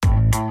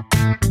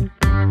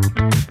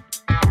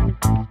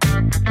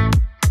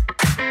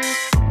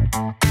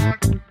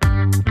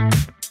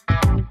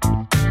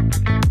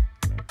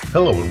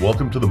Hello and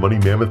welcome to the Money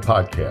Mammoth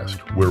Podcast,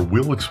 where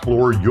we'll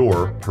explore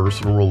your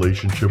personal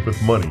relationship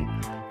with money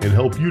and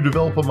help you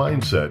develop a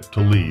mindset to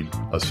lead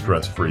a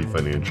stress-free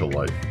financial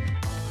life.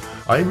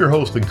 I am your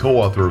host and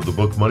co-author of the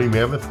book Money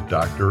Mammoth,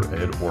 Dr.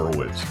 Ed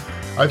Horowitz.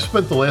 I've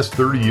spent the last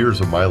 30 years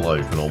of my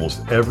life in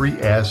almost every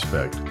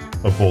aspect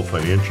of both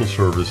financial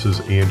services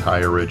and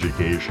higher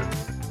education.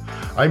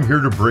 I'm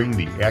here to bring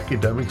the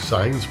academic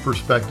science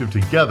perspective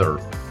together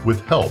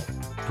with help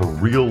for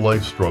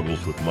real-life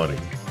struggles with money.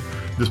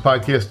 This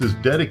podcast is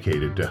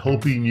dedicated to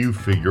helping you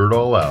figure it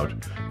all out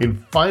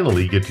and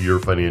finally get to your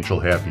financial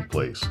happy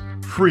place,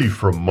 free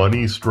from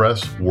money,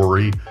 stress,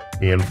 worry,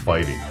 and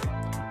fighting.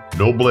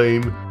 No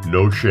blame,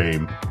 no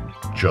shame,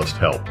 just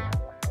help.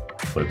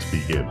 Let's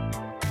begin.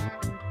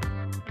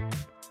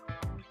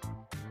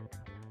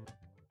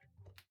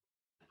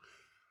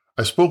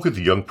 I spoke at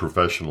the Young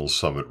Professionals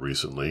Summit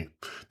recently.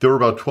 There were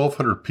about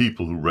 1,200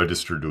 people who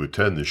registered to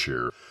attend this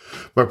year.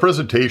 My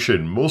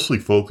presentation mostly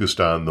focused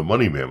on the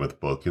Money Mammoth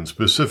book and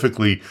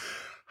specifically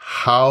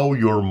how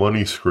your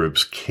money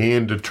scripts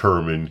can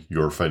determine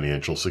your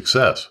financial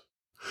success.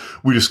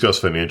 We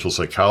discussed financial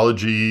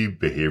psychology,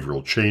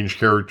 behavioral change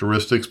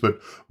characteristics, but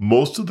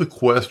most of the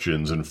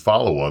questions and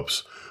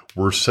follow-ups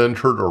were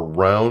centered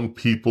around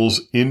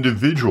people's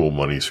individual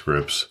money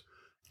scripts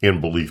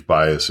and belief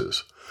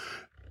biases.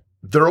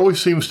 There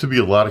always seems to be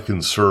a lot of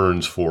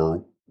concerns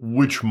for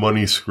which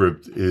money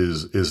script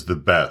is the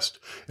best,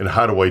 and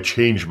how do I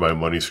change my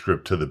money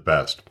script to the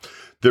best?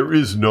 There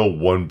is no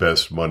one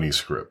best money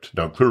script.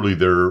 Now, clearly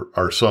there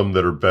are some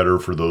that are better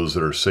for those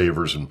that are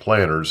savers and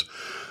planners,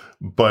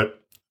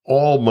 but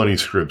all money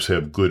scripts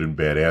have good and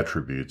bad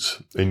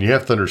attributes. And you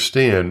have to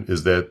understand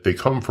is that they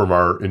come from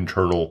our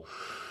internal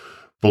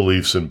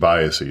beliefs and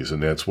biases,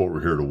 and that's what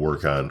we're here to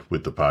work on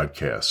with the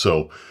podcast.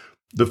 So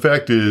the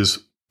fact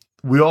is,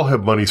 we all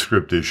have money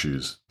script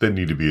issues that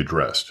need to be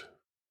addressed.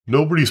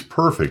 Nobody's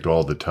perfect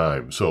all the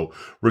time. So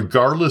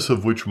regardless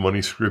of which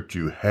money script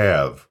you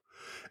have,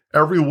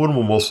 everyone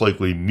will most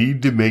likely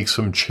need to make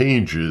some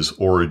changes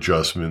or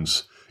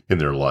adjustments in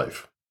their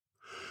life.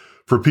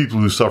 For people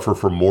who suffer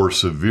from more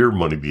severe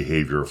money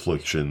behavior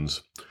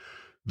afflictions,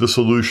 the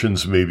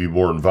solutions may be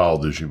more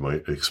involved as you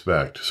might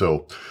expect.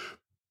 So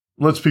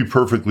let's be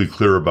perfectly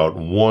clear about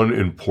one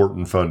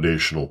important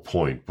foundational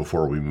point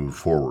before we move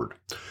forward.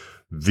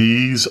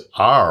 These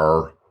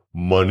are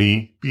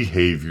money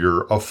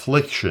behavior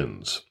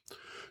afflictions.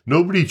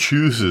 Nobody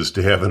chooses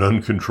to have an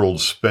uncontrolled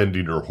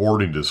spending or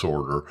hoarding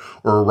disorder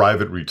or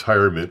arrive at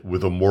retirement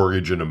with a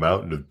mortgage and a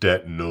mountain of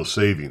debt and no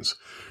savings.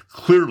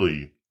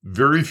 Clearly,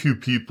 very few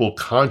people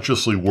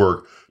consciously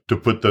work to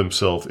put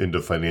themselves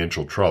into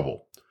financial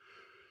trouble.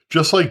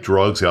 Just like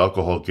drugs,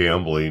 alcohol,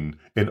 gambling,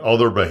 and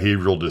other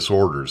behavioral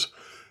disorders,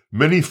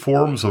 many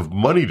forms of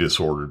money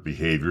disordered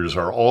behaviors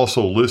are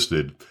also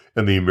listed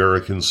in the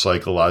American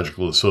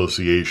Psychological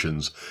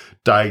Association's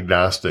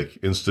Diagnostic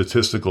and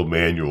Statistical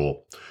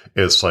Manual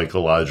as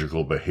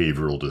psychological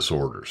behavioral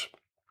disorders.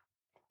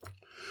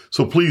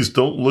 So please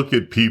don't look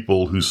at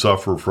people who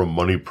suffer from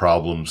money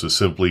problems as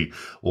simply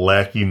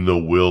lacking the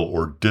will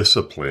or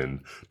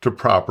discipline to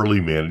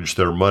properly manage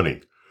their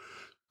money.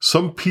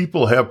 Some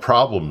people have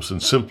problems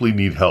and simply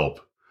need help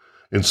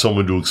and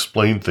someone to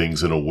explain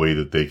things in a way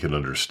that they can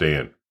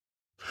understand.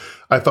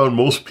 I found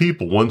most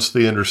people, once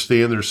they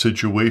understand their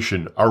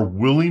situation, are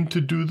willing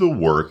to do the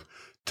work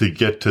to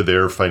get to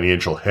their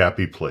financial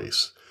happy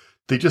place.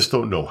 They just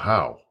don't know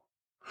how.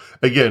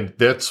 Again,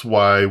 that's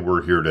why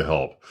we're here to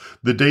help.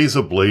 The days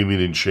of blaming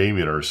and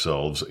shaming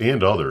ourselves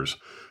and others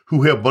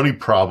who have money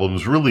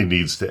problems really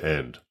needs to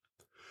end.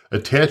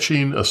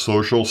 Attaching a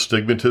social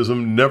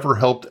stigmatism never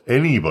helped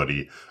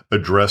anybody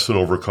address and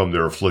overcome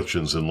their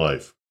afflictions in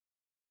life.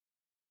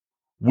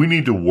 We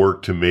need to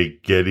work to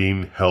make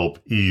getting help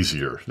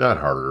easier, not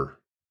harder.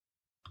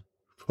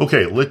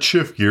 Okay, let's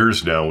shift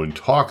gears now and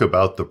talk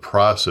about the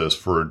process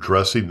for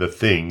addressing the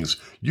things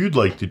you'd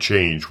like to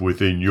change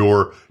within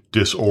your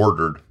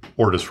disordered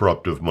or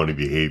disruptive money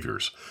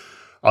behaviors.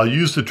 I'll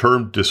use the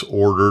term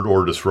disordered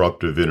or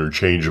disruptive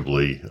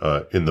interchangeably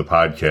in the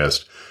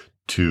podcast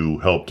to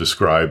help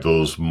describe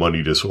those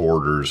money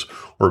disorders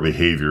or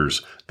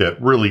behaviors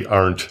that really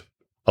aren't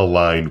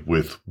aligned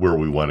with where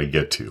we want to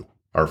get to,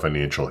 our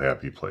financial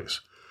happy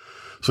place.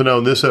 So now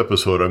in this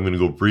episode, I'm going to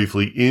go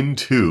briefly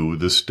into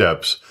the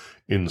steps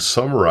and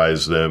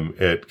summarize them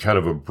at kind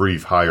of a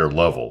brief higher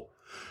level.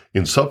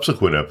 In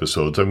subsequent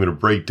episodes, I'm going to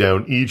break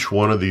down each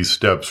one of these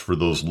steps for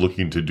those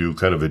looking to do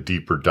kind of a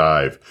deeper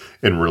dive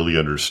and really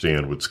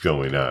understand what's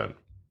going on.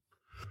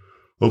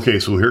 Okay,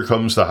 so here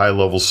comes the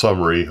high-level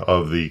summary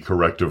of the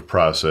corrective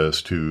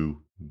process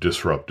to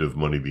disruptive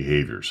money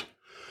behaviors.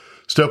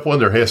 Step one,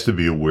 there has to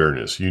be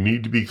awareness. You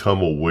need to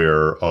become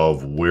aware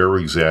of where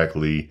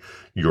exactly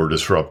your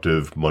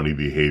disruptive money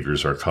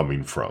behaviors are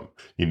coming from.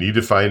 You need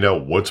to find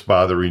out what's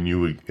bothering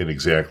you and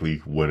exactly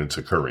when it's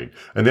occurring.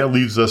 And that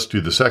leads us to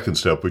the second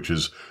step, which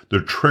is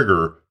the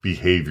trigger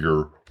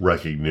behavior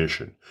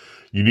recognition.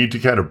 You need to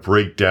kind of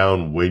break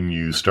down when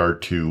you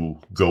start to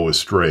go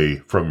astray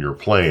from your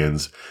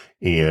plans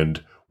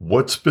and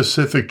what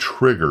specific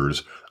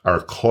triggers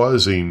are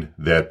causing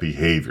that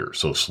behavior.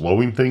 So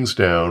slowing things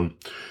down,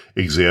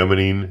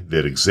 examining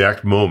that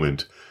exact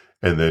moment,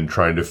 and then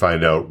trying to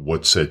find out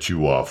what set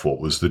you off, what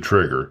was the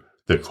trigger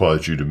that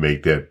caused you to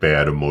make that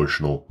bad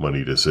emotional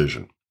money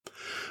decision.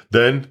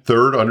 Then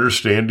third,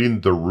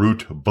 understanding the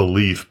root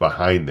belief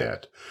behind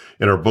that.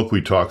 In our book,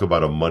 we talk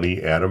about a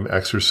money atom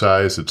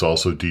exercise. It's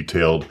also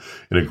detailed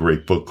in a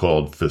great book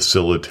called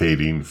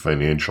Facilitating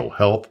Financial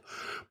Health.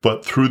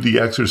 But through the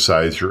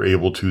exercise, you're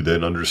able to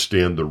then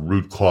understand the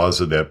root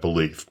cause of that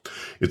belief.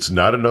 It's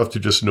not enough to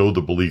just know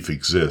the belief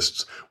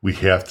exists. We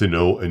have to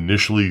know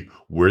initially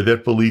where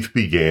that belief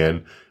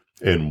began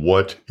and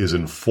what is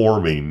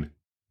informing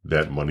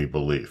that money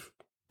belief.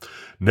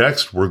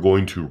 Next, we're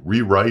going to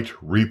rewrite,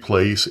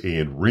 replace,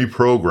 and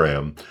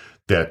reprogram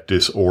that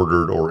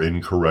disordered or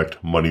incorrect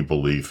money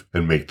belief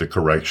and make the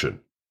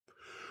correction.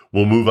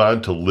 We'll move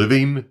on to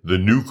living the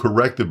new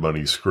corrected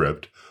money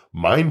script,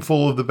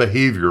 mindful of the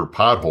behavior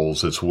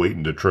potholes that's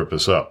waiting to trip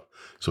us up.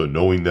 So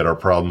knowing that our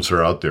problems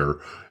are out there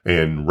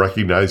and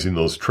recognizing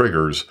those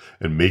triggers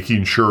and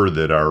making sure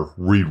that our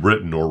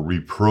rewritten or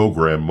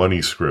reprogrammed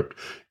money script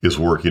is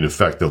working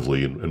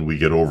effectively and we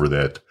get over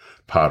that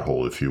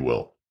pothole, if you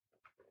will.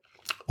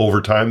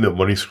 Over time, that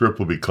money script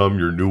will become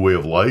your new way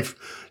of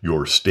life,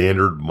 your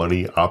standard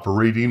money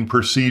operating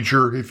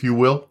procedure, if you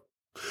will.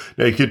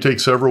 Now, it could take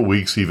several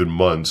weeks, even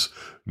months,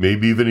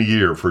 maybe even a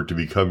year for it to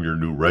become your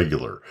new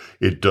regular.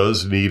 It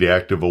does need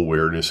active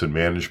awareness and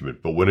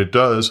management, but when it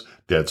does,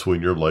 that's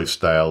when your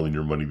lifestyle and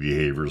your money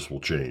behaviors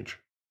will change.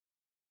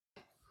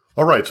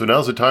 All right, so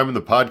now's the time in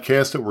the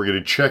podcast that we're going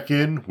to check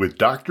in with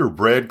Dr.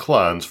 Brad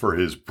Klontz for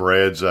his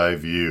Brad's Eye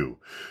View.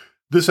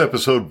 This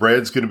episode,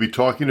 Brad's going to be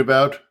talking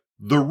about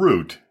the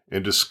root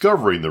and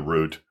discovering the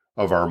root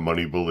of our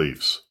money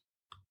beliefs.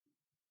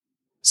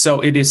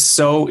 So it is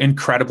so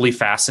incredibly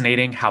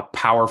fascinating how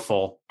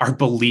powerful our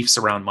beliefs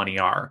around money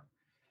are.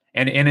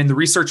 And in the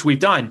research we've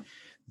done,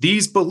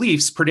 these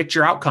beliefs predict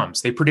your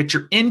outcomes. They predict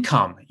your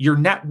income, your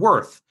net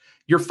worth,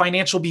 your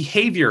financial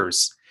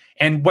behaviors.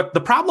 And what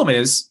the problem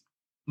is,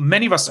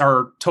 many of us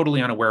are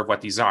totally unaware of what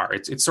these are.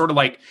 It's sort of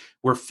like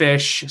we're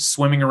fish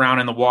swimming around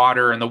in the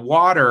water, and the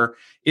water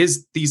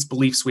is these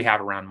beliefs we have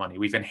around money.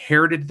 We've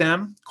inherited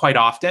them quite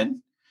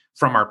often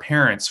from our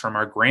parents, from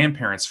our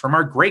grandparents, from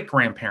our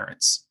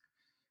great-grandparents.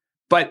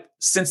 But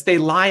since they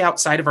lie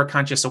outside of our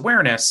conscious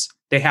awareness,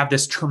 they have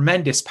this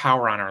tremendous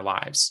power on our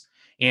lives.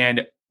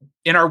 And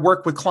in our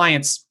work with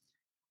clients,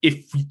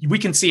 if we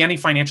can see any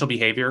financial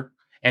behavior,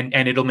 and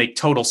it'll make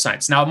total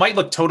sense. Now, it might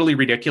look totally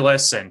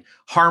ridiculous and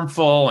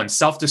harmful and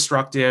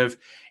self-destructive.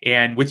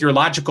 And with your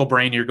logical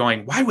brain, you're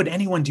going, why would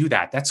anyone do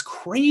that? That's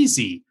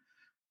crazy.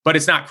 But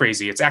it's not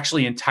crazy. It's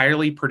actually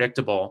entirely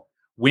predictable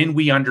when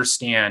we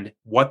understand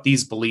what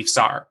these beliefs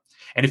are.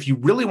 And if you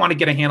really want to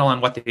get a handle on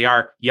what they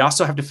are, you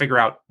also have to figure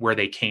out where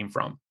they came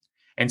from.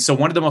 And so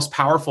one of the most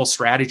powerful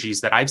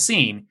strategies that I've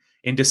seen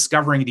in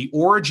discovering the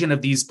origin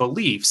of these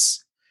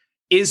beliefs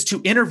is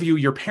to interview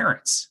your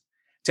parents,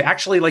 to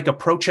actually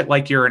approach it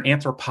like you're an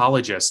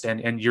anthropologist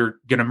and you're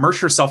going to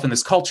immerse yourself in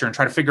this culture and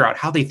try to figure out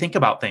how they think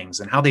about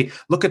things and how they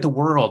look at the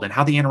world and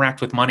how they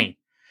interact with money.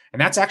 And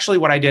that's actually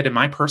what I did in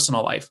my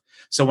personal life.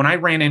 So when I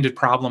ran into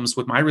problems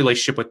with my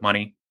relationship with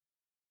money,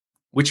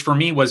 which for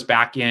me was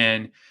back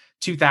in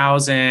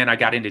 2000, I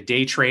got into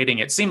day trading.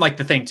 It seemed like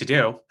the thing to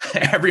do.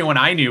 Everyone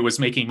I knew was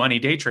making money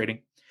day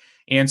trading.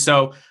 And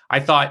so I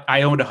thought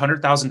I owned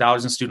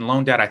 $100,000 in student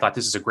loan debt. I thought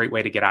this is a great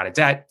way to get out of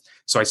debt.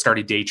 So I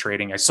started day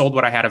trading. I sold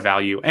what I had of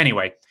value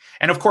anyway.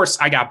 And of course,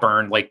 I got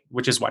burned,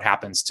 which is what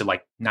happens to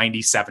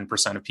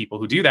 97% of people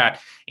who do that.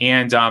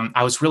 And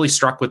I was really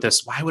struck with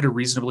this. Why would a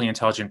reasonably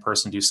intelligent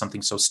person do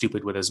something so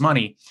stupid with his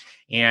money?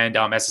 And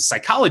as a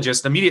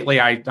psychologist, immediately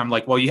I'm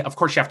like, well, of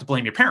course you have to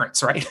blame your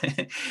parents, right?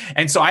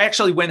 And so I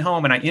actually went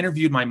home and I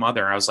interviewed my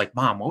mother. I was like,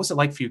 Mom, what was it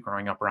like for you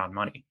growing up around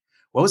money?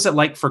 What was it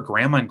like for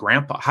grandma and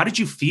grandpa? How did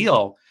you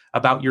feel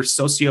about your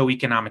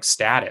socioeconomic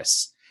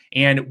status?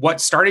 And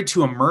what started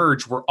to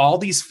emerge were all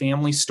these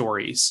family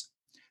stories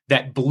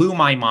that blew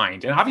my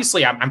mind. And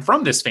obviously I'm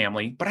from this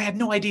family, but I had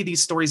no idea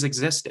these stories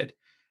existed.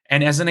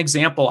 And as an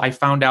example, I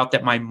found out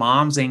that my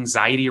mom's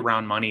anxiety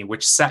around money,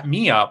 which set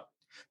me up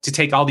to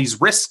take all these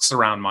risks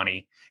around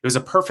money, it was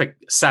a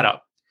perfect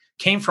setup,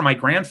 came from my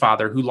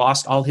grandfather who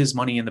lost all his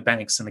money in the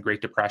banks in the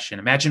Great Depression.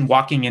 Imagine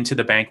walking into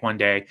the bank one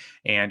day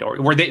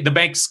or the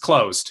bank's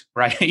closed,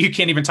 right? You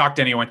can't even talk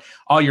to anyone.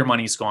 All your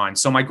money's gone.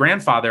 So my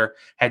grandfather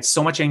had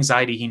so much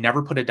anxiety, he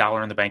never put a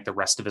dollar in the bank the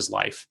rest of his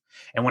life.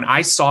 And when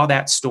I saw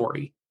that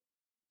story,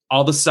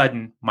 all of a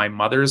sudden, my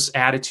mother's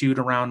attitude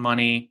around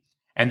money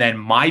and then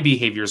my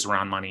behaviors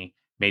around money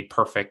made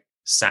perfect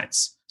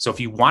sense. So if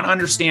you want to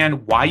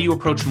understand why you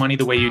approach money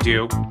the way you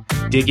do,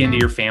 dig into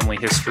your family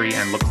history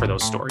and look for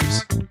those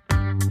stories.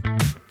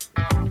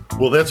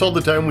 Well, that's all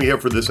the time we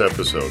have for this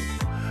episode.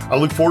 I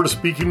look forward to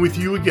speaking with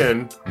you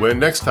again when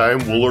next time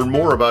we'll learn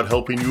more about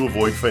helping you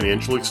avoid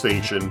financial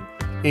extinction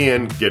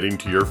and getting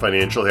to your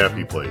financial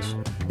happy place.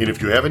 And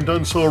if you haven't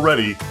done so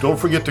already, don't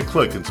forget to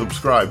click and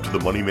subscribe to the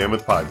Money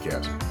Mammoth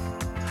Podcast.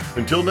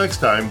 Until next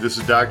time, this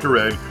is Dr.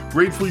 Ed,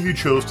 grateful you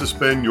chose to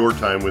spend your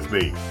time with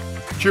me.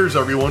 Cheers,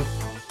 everyone.